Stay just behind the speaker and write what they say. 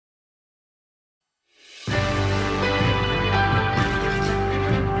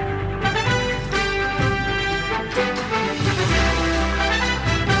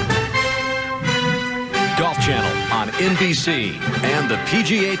NBC, and the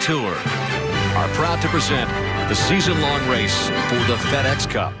PGA Tour are proud to present the season-long race for the FedEx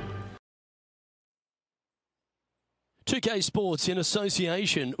Cup. 2K Sports, in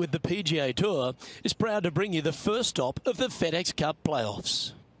association with the PGA Tour, is proud to bring you the first stop of the FedEx Cup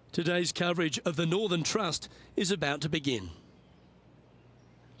playoffs. Today's coverage of the Northern Trust is about to begin.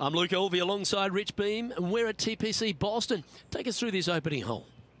 I'm Luke Elvey alongside Rich Beam, and we're at TPC Boston. Take us through this opening hole.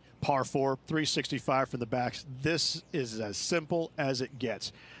 Par 4, 365 from the backs. This is as simple as it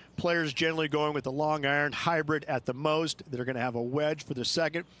gets. Players generally going with the long iron hybrid at the most. They're going to have a wedge for the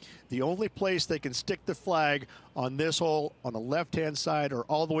second. The only place they can stick the flag on this hole on the left-hand side or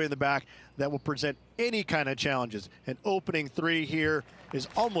all the way in the back that will present any kind of challenges. An opening 3 here is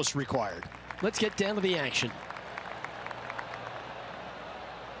almost required. Let's get down to the action.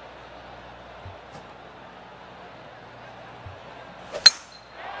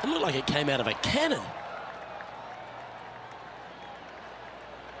 It looked like it came out of a cannon.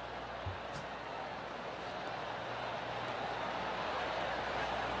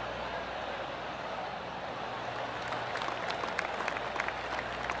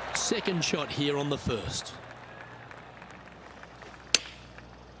 Second shot here on the first.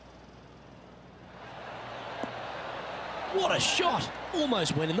 What a shot!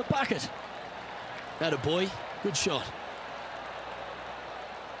 Almost went in the bucket. Atta boy, good shot.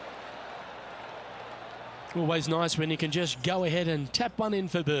 Always nice when you can just go ahead and tap one in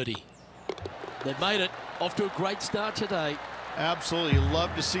for birdie. They've made it. Off to a great start today. Absolutely. You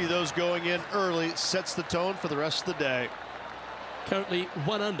love to see those going in early. Sets the tone for the rest of the day. Currently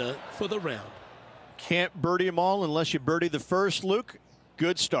 1 under for the round. Can't birdie them all unless you birdie the first, Luke.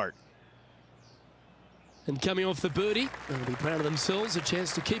 Good start. And coming off the birdie, they'll be proud of themselves, a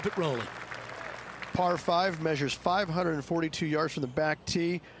chance to keep it rolling. Par 5 measures 542 yards from the back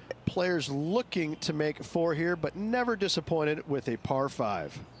tee. Players looking to make 4 here, but never disappointed with a par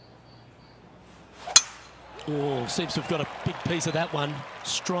 5. Oh, seems to have got a big piece of that one.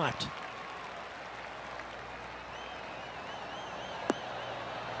 Striped.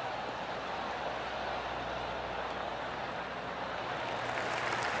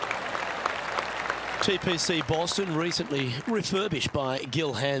 TPC Boston, recently refurbished by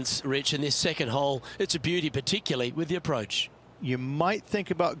Gil Hanse, Rich, in this second hole. It's a beauty, particularly with the approach. You might think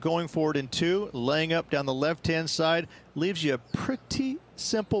about going forward in 2, laying up down the left-hand side. Leaves you a pretty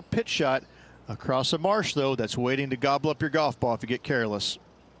simple pitch shot across a marsh, though, that's waiting to gobble up your golf ball if you get careless.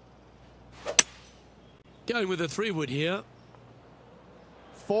 Going with a 3-wood here.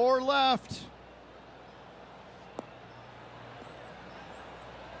 4 left.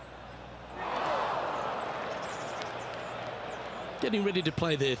 Getting ready to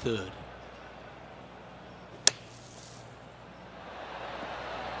play their third.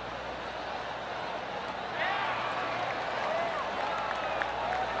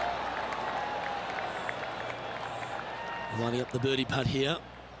 Lining up the birdie putt here.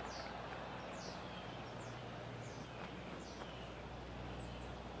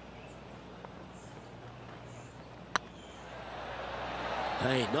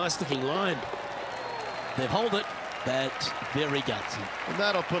 Hey, nice looking line. They've held it. That's very gutsy. And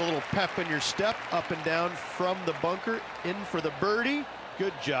that'll put a little pep in your step, up and down from the bunker, in for the birdie.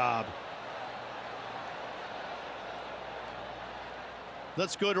 Good job.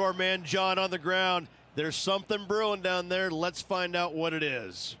 Let's go to our man John on the ground. There's something brewing down there. Let's find out what it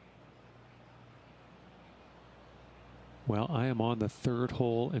is. Well, I am on the 3rd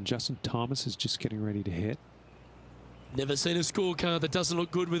hole, and Justin Thomas is just getting ready to hit. Never seen a scorecard that doesn't look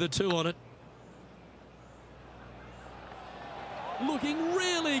good with a 2 on it. Looking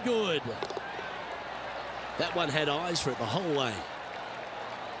really good. That one had eyes for it the whole way.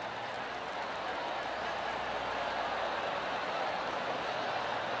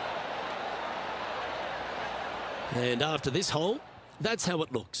 And after this hole, that's how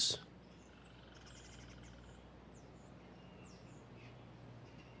it looks.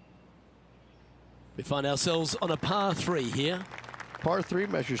 We find ourselves on a par 3 here. Par 3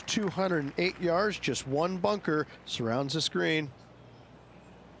 measures 208 yards. Just 1 bunker surrounds the screen.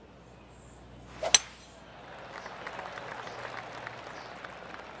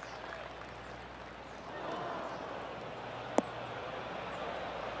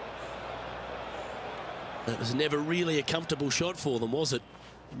 That was never really a comfortable shot for them, was it?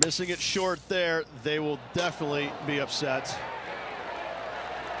 Missing it short there, they will definitely be upset.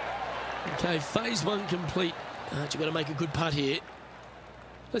 Okay, phase 1 complete. You've got to make a good putt here.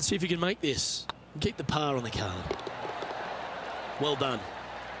 Let's see if you can make this. Keep the par on the card. Well done.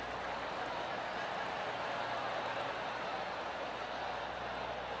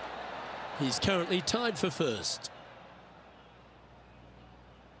 He's currently tied for first.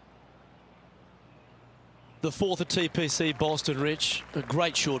 The fourth at TPC Boston, Rich. A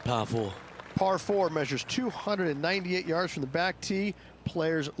great short par 4. Par 4 measures 298 yards from the back tee.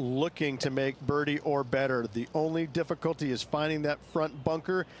 Players looking to make birdie or better. The only difficulty is finding that front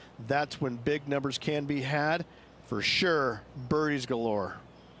bunker. That's when big numbers can be had. For sure, birdies galore.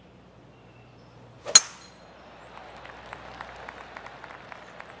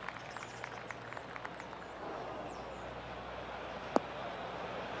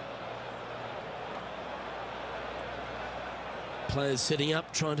 Players setting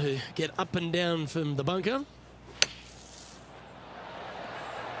up, trying to get up and down from the bunker.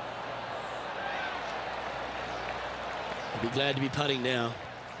 I'll be glad to be putting now.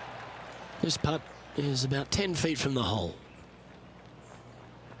 This putt is about 10 feet from the hole.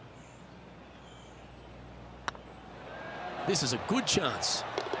 This is a good chance.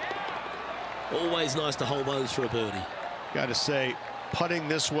 Always nice to hold those for a birdie. Got to say, putting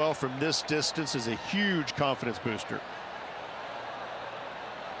this well from this distance is a huge confidence booster.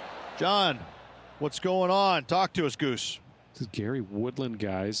 John, what's going on? Talk to us, Goose. This is Gary Woodland,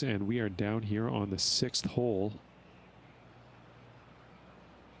 guys, and we are down here on the 6th hole.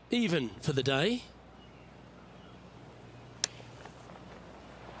 Even for the day.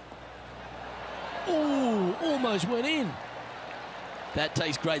 Oh, almost went in. That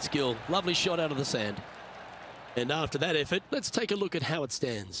takes great skill. Lovely shot out of the sand. And after that effort, let's take a look at how it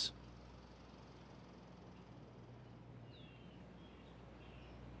stands.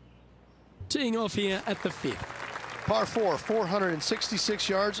 Teeing off here at the 5th. Par 4, 466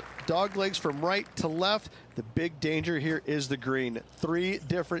 yards, dog legs from right to left. The big danger here is the green. 3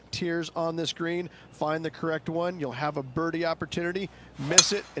 different tiers on this green. Find the correct one. You'll have a birdie opportunity.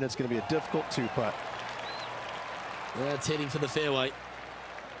 Miss it, and it's going to be a difficult 2-putt. That's heading for the fairway.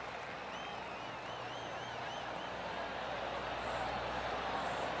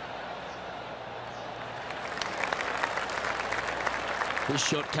 This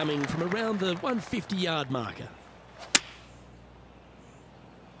shot coming from around the 150-yard marker.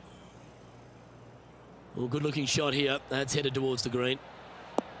 Well, good-looking shot here. That's headed towards the green.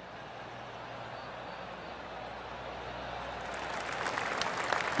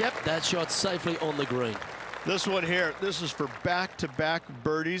 Yep, that shot's safely on the green. This one here, this is for back-to-back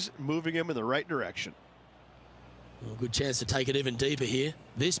birdies, moving him in the right direction. Well, good chance to take it even deeper here.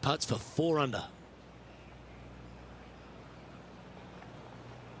 This putt's for 4 under.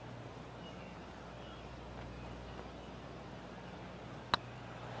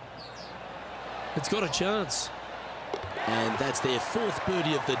 It's got a chance. And that's their 4th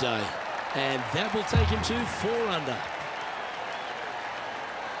birdie of the day. And that will take him to 4 under.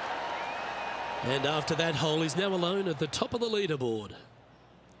 And after that hole, he's now alone at the top of the leaderboard.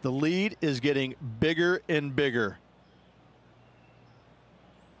 The lead is getting bigger and bigger.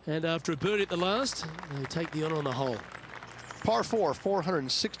 And after a birdie at the last, they take the honor on the hole. Par 4,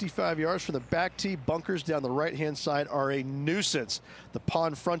 465 yards from the back tee. Bunkers down the right-hand side are a nuisance. The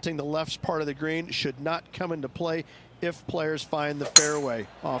pond fronting the left part of the green should not come into play if players find the fairway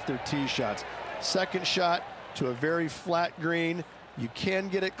off their tee shots. Second shot to a very flat green. You can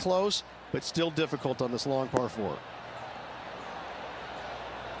get it close, but still difficult on this long par 4.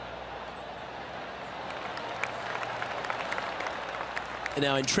 And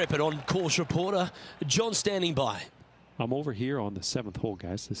now intrepid on-course reporter John standing by. I'm over here on the 7th hole,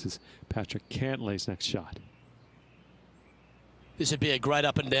 guys. This is Patrick Cantlay's next shot. This would be a great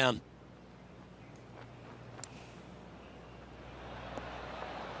up and down.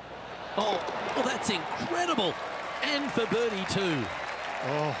 Oh, well, that's incredible. And for birdie too.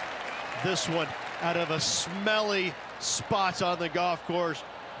 Oh, this one out of a smelly spot on the golf course,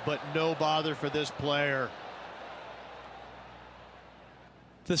 but no bother for this player.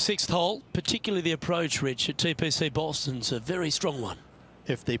 The 6th hole, particularly the approach, Rich, at TPC Boston's a very strong one.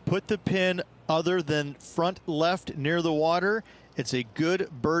 If they put the pin other than front left near the water, it's a good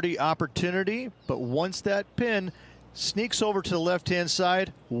birdie opportunity. But once that pin sneaks over to the left-hand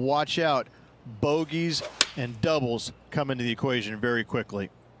side, watch out. Bogeys and doubles come into the equation very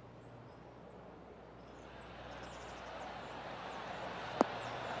quickly.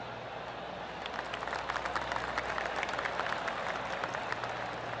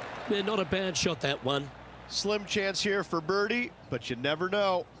 Yeah, not a bad shot, that one. Slim chance here for birdie, but you never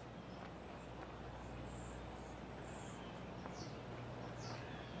know.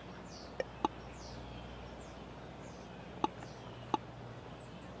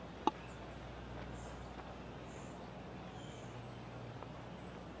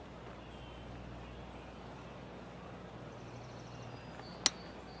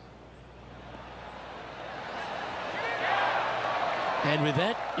 And with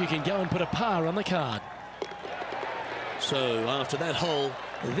that, you can go and put a par on the card. So after that hole,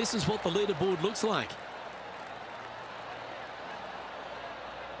 this is what the leaderboard looks like.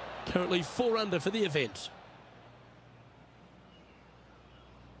 Currently 4 under for the event.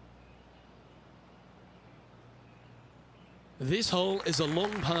 This hole is a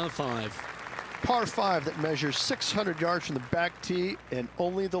long par 5. Par 5 that measures 600 yards from the back tee, and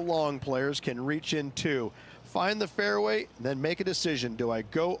only the long players can reach in two. Find the fairway, then make a decision. Do I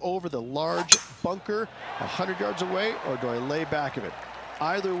go over the large bunker 100 yards away, or do I lay back of it?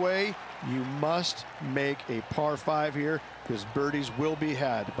 Either way, you must make a par 5 here, because birdies will be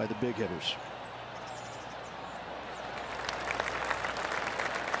had by the big hitters.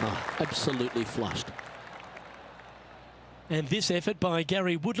 Oh, absolutely flushed. And this effort by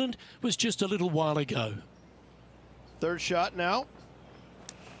Gary Woodland was just a little while ago. Third shot now.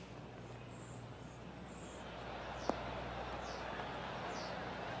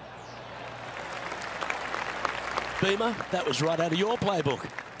 Beamer, that was right out of your playbook.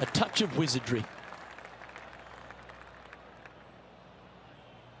 A touch of wizardry.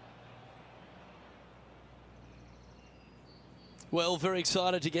 Well, very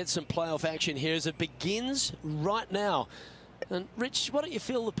excited to get some playoff action here as it begins right now. And Rich, why don't you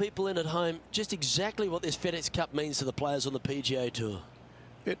fill the people in at home just exactly what this FedEx Cup means to the players on the PGA Tour?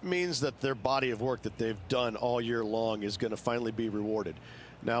 It means that their body of work that they've done all year long is going to finally be rewarded.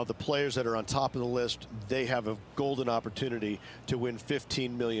 Now, the players that are on top of the list, they have a golden opportunity to win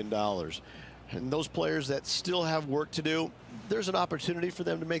 $15 million. And those players that still have work to do, there's an opportunity for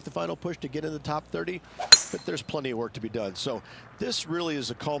them to make the final push to get in the top 30, but there's plenty of work to be done. So this really is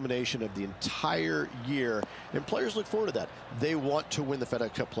a culmination of the entire year, and players look forward to that. They want to win the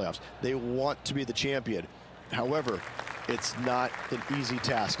FedEx Cup playoffs. They want to be the champion. However, it's not an easy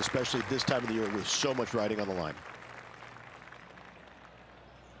task, especially this time of the year with so much riding on the line.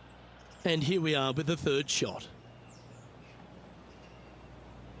 And here we are with the third shot.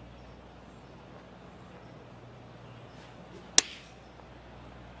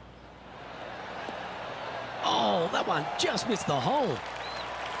 Oh, that one just missed the hole.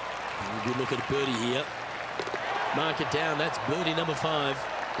 Good look at a birdie here. Mark it down. That's birdie number 5.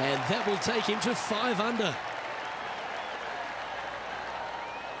 And that will take him to 5 under.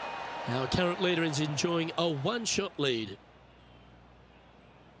 Our current leader is enjoying a 1-shot lead.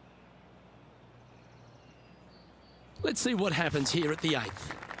 Let's see what happens here at the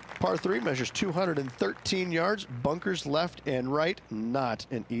 8th. Par 3 measures 213 yards, bunkers left and right. Not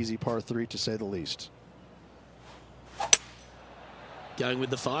an easy par 3, to say the least. Going with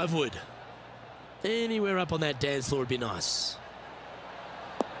the 5-wood. Anywhere up on that dance floor would be nice.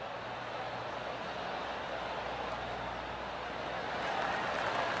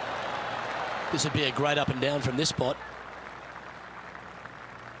 This would be a great up and down from this spot.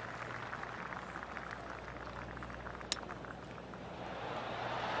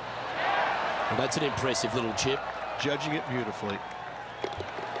 Well, that's an impressive little chip. Judging it beautifully.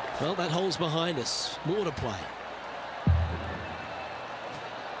 Well, that hole's behind us. More to play.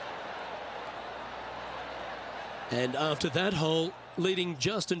 And after that hole, leading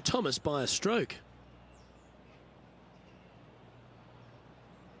Justin Thomas by a stroke.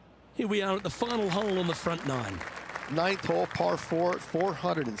 Here we are at the final hole on the front 9. 9th hole, par 4,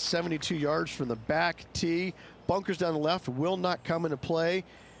 472 yards from the back tee. Bunkers down the left will not come into play.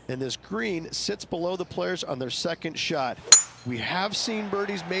 And this green sits below the players on their second shot. We have seen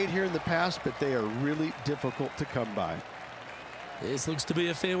birdies made here in the past, but they are really difficult to come by. This looks to be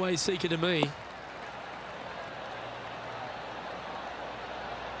a fairway seeker to me.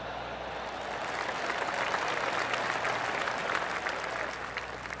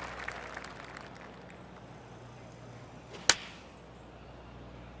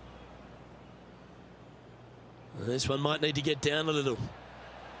 This one might need to get down a little.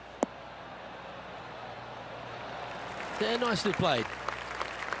 Yeah, nicely played.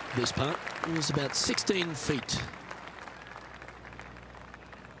 This part was about 16 feet.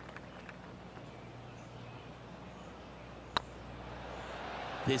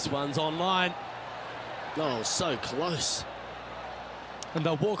 This one's online. Oh, so close. And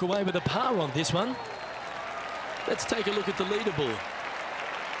they'll walk away with a par on this one. Let's take a look at the leaderboard.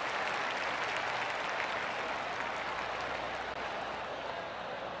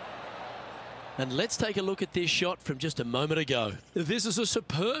 And let's take a look at this shot from just a moment ago. This is a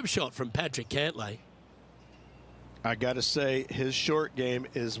superb shot from Patrick Cantlay. I got to say, his short game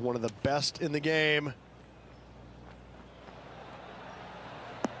is one of the best in the game.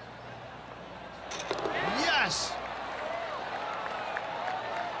 Yes!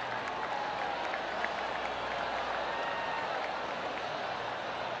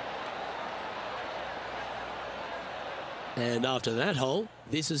 And after that hole,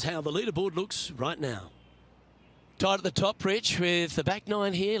 this is how the leaderboard looks right now. Tied at the top, Rich, with the back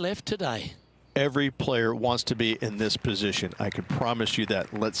nine here left today. Every player wants to be in this position. I can promise you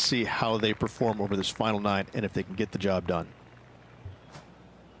that. Let's see how they perform over this final 9 and if they can get the job done.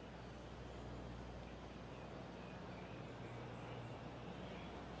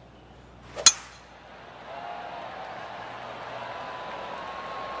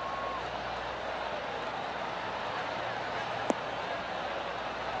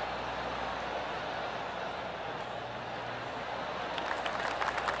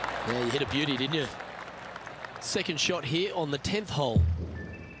 Yeah, you hit a beauty, didn't you? Second shot here on the 10th hole.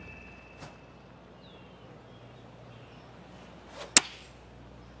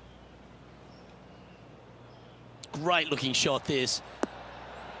 Great looking shot this.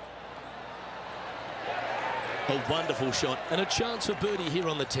 A wonderful shot and a chance for birdie here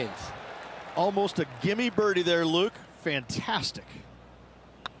on the 10th. Almost a gimme birdie there, Luke. Fantastic.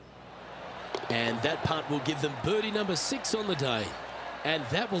 And that putt will give them birdie number 6 on the day. And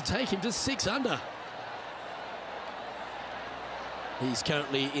that will take him to 6 under. He's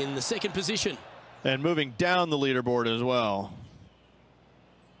currently in the second position. And moving down the leaderboard as well.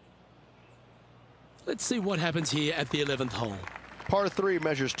 Let's see what happens here at the 11th hole. Par 3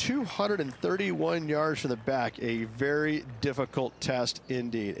 measures 231 yards from the back. A very difficult test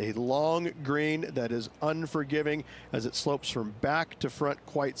indeed. A long green that is unforgiving as it slopes from back to front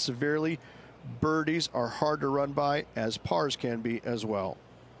quite severely. Birdies are hard to run by, as pars can be as well.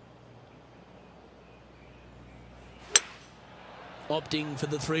 Opting for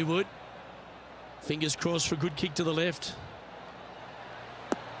the 3-wood. Fingers crossed for a good kick to the left.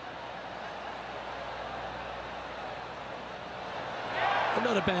 And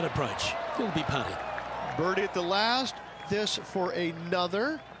not a bad approach. He'll be putting. Birdie at the last. This for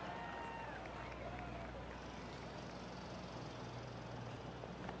another.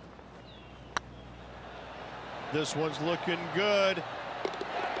 This one's looking good.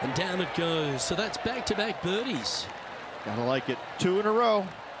 And down it goes. So that's back-to-back birdies. Gotta like it. 2 in a row.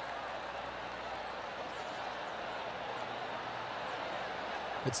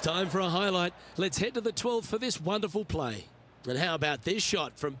 It's time for a highlight. Let's head to the 12th for this wonderful play. And how about this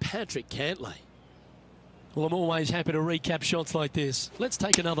shot from Patrick Cantlay? Well, I'm always happy to recap shots like this. Let's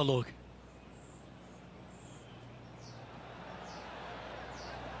take another look.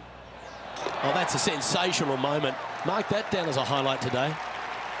 Oh, that's a sensational moment. Mark that down as a highlight today.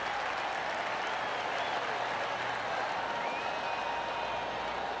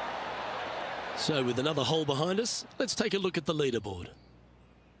 So with another hole behind us, let's take a look at the leaderboard.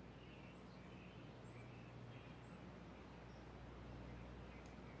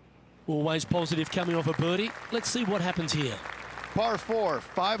 Always positive coming off a birdie. Let's see what happens here. Par 4,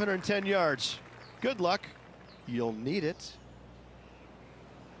 510 yards. Good luck. You'll need it.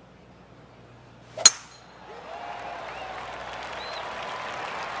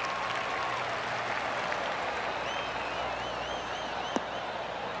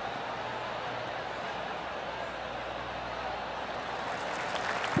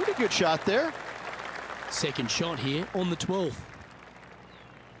 Pretty good shot there. Second shot here on the 12th.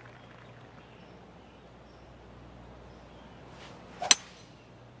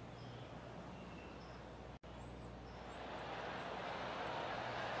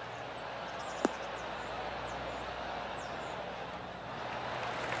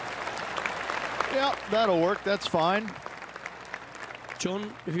 Yeah, that'll work. That's fine.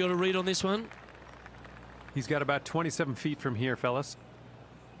 John, have you got a read on this one? He's got about 27 feet from here, fellas.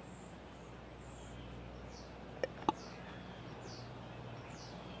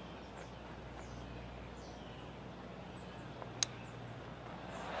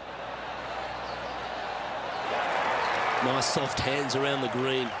 Nice soft hands around the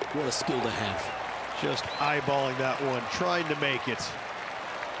green. What a skill to have. Just eyeballing that one, trying to make it.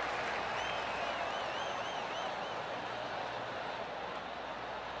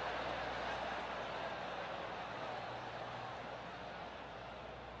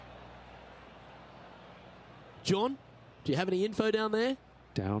 John, do you have any info down there?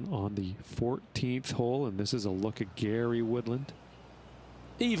 Down on the 14th hole, and this is a look at Gary Woodland.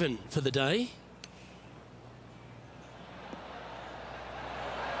 Even for the day.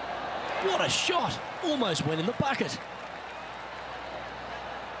 What a shot! Almost went in the bucket.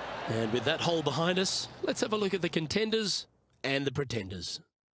 And with that hole behind us, let's have a look at the contenders and the pretenders.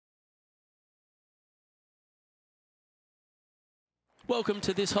 Welcome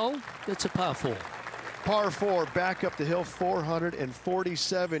to this hole. It's a par 4. Par 4, back up the hill,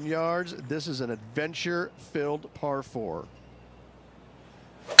 447 yards. This is an adventure-filled par 4.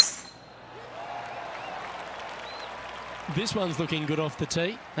 This one's looking good off the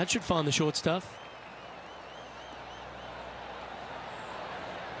tee. That should find the short stuff.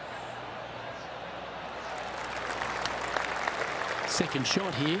 Second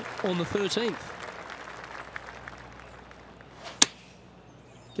shot here on the 13th.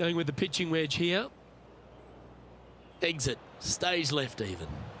 Going with the pitching wedge here. Exit. Stays left even.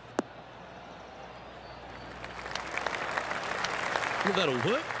 Well,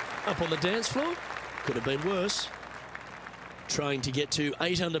 that'll work. Up on the dance floor. Could have been worse. Trying to get to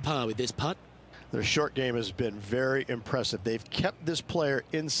 8 under par with this putt. Their short game has been very impressive. They've kept this player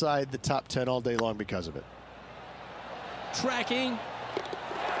inside the top 10 all day long because of it. Tracking.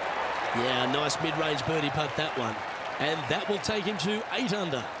 Yeah, nice mid-range birdie putt, that one. And that will take him to 8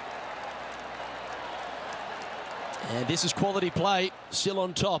 under. And this is quality play, still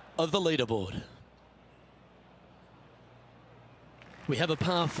on top of the leaderboard. We have a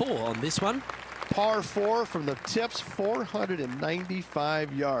par 4 on this one. Par 4 from the tips,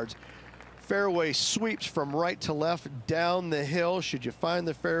 495 yards. Fairway sweeps from right to left down the hill. Should you find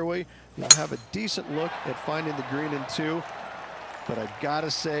the fairway, you'll have a decent look at finding the green in 2. But I've got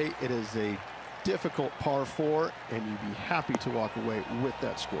to say, it is a difficult par 4, and you'd be happy to walk away with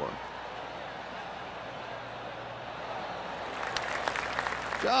that score.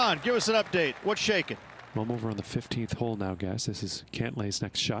 John, give us an update. What's shaking? Well, I'm over on the 15th hole now, guys. This is Cantlay's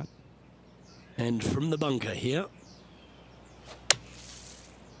next shot. And from the bunker here.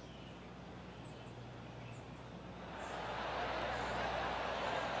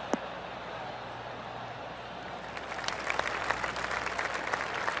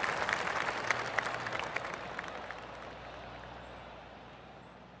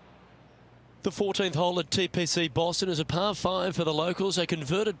 The 14th hole at TPC Boston is a par 5 for the locals, a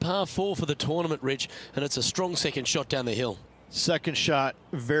converted par 4 for the tournament, Rich, and it's a strong second shot down the hill. Second shot,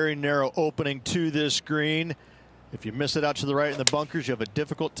 very narrow opening to this green. If you miss it out to the right in the bunkers, you have a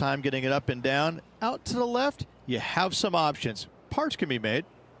difficult time getting it up and down. Out to the left, you have some options. Parts can be made.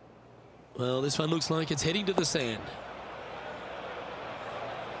 Well, this one looks like it's heading to the sand.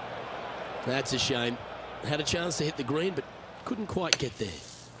 That's a shame. Had a chance to hit the green, but couldn't quite get there.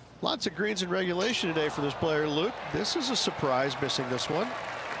 Lots of greens in regulation today for this player, Luke. This is a surprise, missing this one.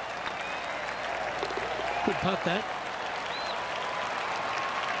 Good putt, that.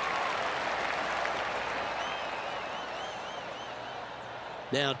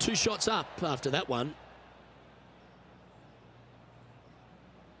 Now 2 shots up after that one.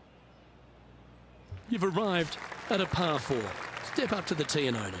 You've arrived at a par 4. Step up to the tee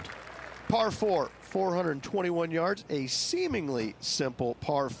and own it. Par 4, 421 yards, a seemingly simple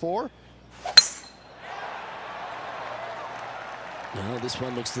par 4. No, this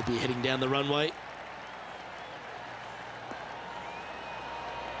one looks to be heading down the runway.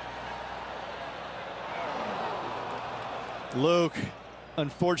 Luke,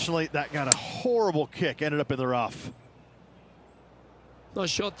 unfortunately, that got a horrible kick, ended up in the rough. Nice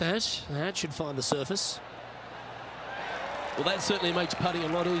shot, that. That should find the surface. Well, that certainly makes putting a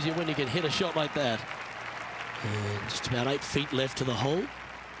lot easier when you can hit a shot like that. And just about 8 feet left to the hole.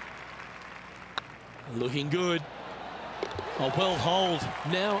 Looking good. A well holed.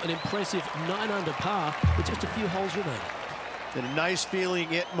 Now an impressive 9 under par with just a few holes remaining. And a nice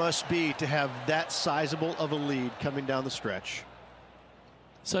feeling it must be to have that sizable of a lead coming down the stretch.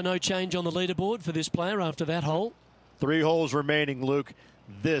 So no change on the leaderboard for this player after that hole. 3 holes remaining, Luke.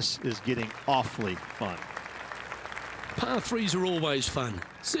 This is getting awfully fun. Par 3s are always fun.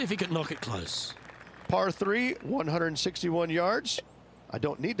 See if you can knock it close. Par 3, 161 yards. I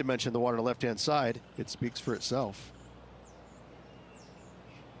don't need to mention the one on the left-hand side. It speaks for itself.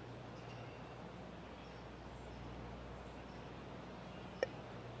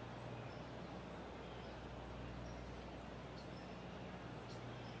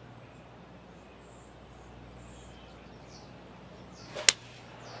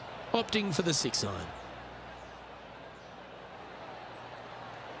 Opting for the 6 iron.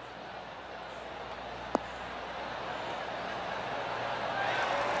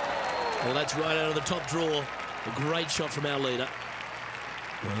 Well, that's right out of the top draw. A great shot from our leader.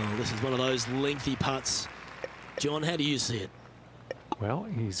 Well, this is one of those lengthy putts. John, how do you see it? Well,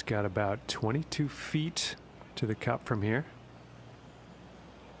 he's got about 22 feet to the cup from here.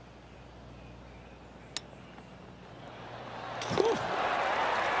 Whew.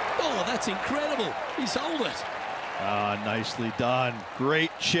 Oh, that's incredible. He sold it. Ah, nicely done. Great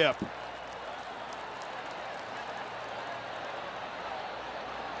chip.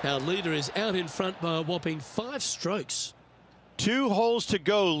 Our leader is out in front by a whopping 5 strokes. 2 holes to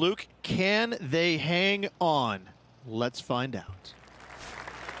go, Luke. Can they hang on? Let's find out.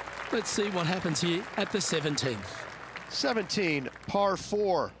 Let's see what happens here at the 17th. 17, par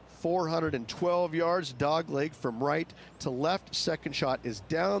 4, 412 yards, dog leg from right to left. Second shot is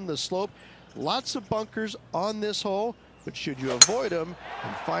down the slope. Lots of bunkers on this hole, but should you avoid them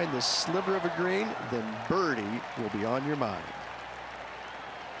and find this sliver of a green, then birdie will be on your mind.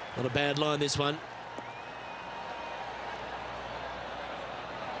 Not a bad line, this one.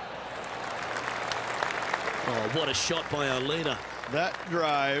 Oh, what a shot by our leader. That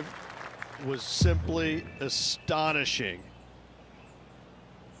drive was simply astonishing.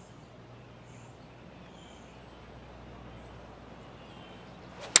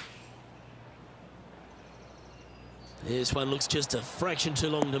 This one looks just a fraction too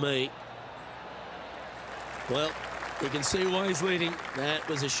long to me. Well, you can see why he's leading. That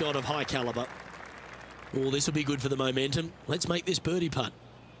was a shot of high caliber. Oh, this will be good for the momentum. Let's make this birdie putt.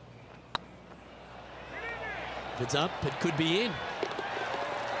 If it's up, it could be in.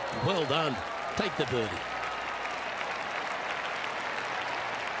 Well done. Take the birdie.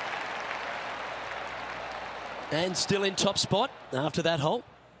 And still in top spot after that hole.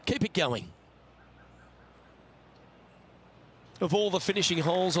 Keep it going. Of all the finishing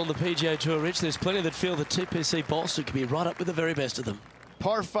holes on the PGA Tour, Rich, there's plenty that feel that TPC Boston could be right up with the very best of them.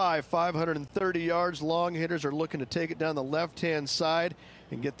 Par 5, 530 yards. Long hitters are looking to take it down the left-hand side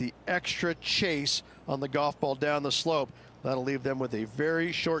and get the extra chase on the golf ball down the slope. That'll leave them with a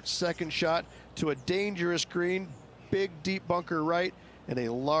very short second shot to a dangerous green, big deep bunker right, and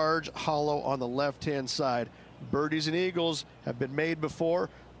a large hollow on the left-hand side. Birdies and eagles have been made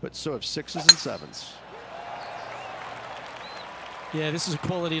before, but so have sixes and sevens. Yeah, this is a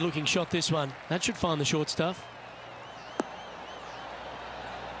quality looking shot, this one. That should find the short stuff.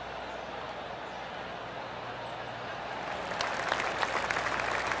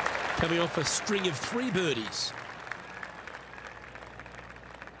 Coming off a string of 3 birdies.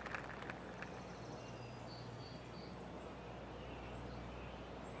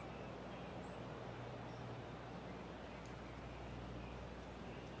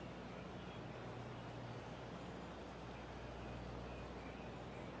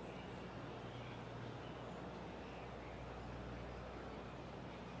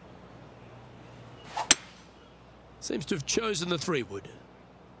 Seems to have chosen the 3-wood.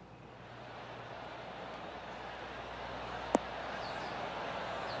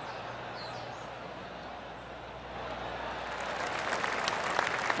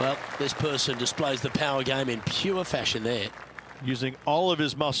 Well, this person displays the power game in pure fashion there. Using all of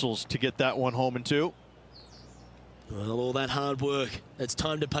his muscles to get that one home in 2. Well, all that hard work, it's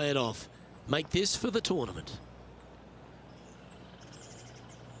time to pay it off. Make this for the tournament.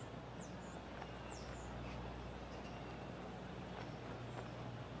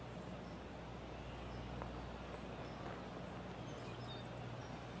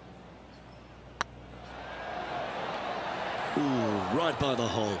 Ooh, right by the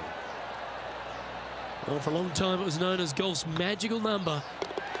hole. Well, for a long time it was known as golf's magical number.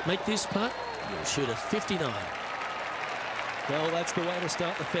 Make this putt, you'll shoot a 59. Well, that's the way to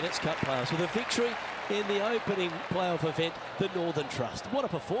start the FedEx Cup playoffs, with a victory in the opening playoff event, the Northern Trust. What a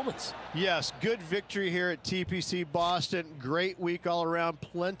performance. Yes, good victory here at TPC Boston. Great week all around.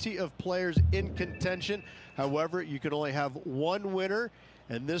 Plenty of players in contention. However, you can only have one winner,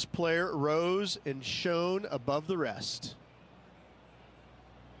 and this player rose and shone above the rest.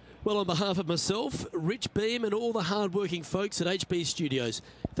 Well, on behalf of myself, Rich Beem, and all the hard-working folks at HB Studios,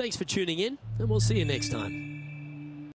 thanks for tuning in, and we'll see you next time.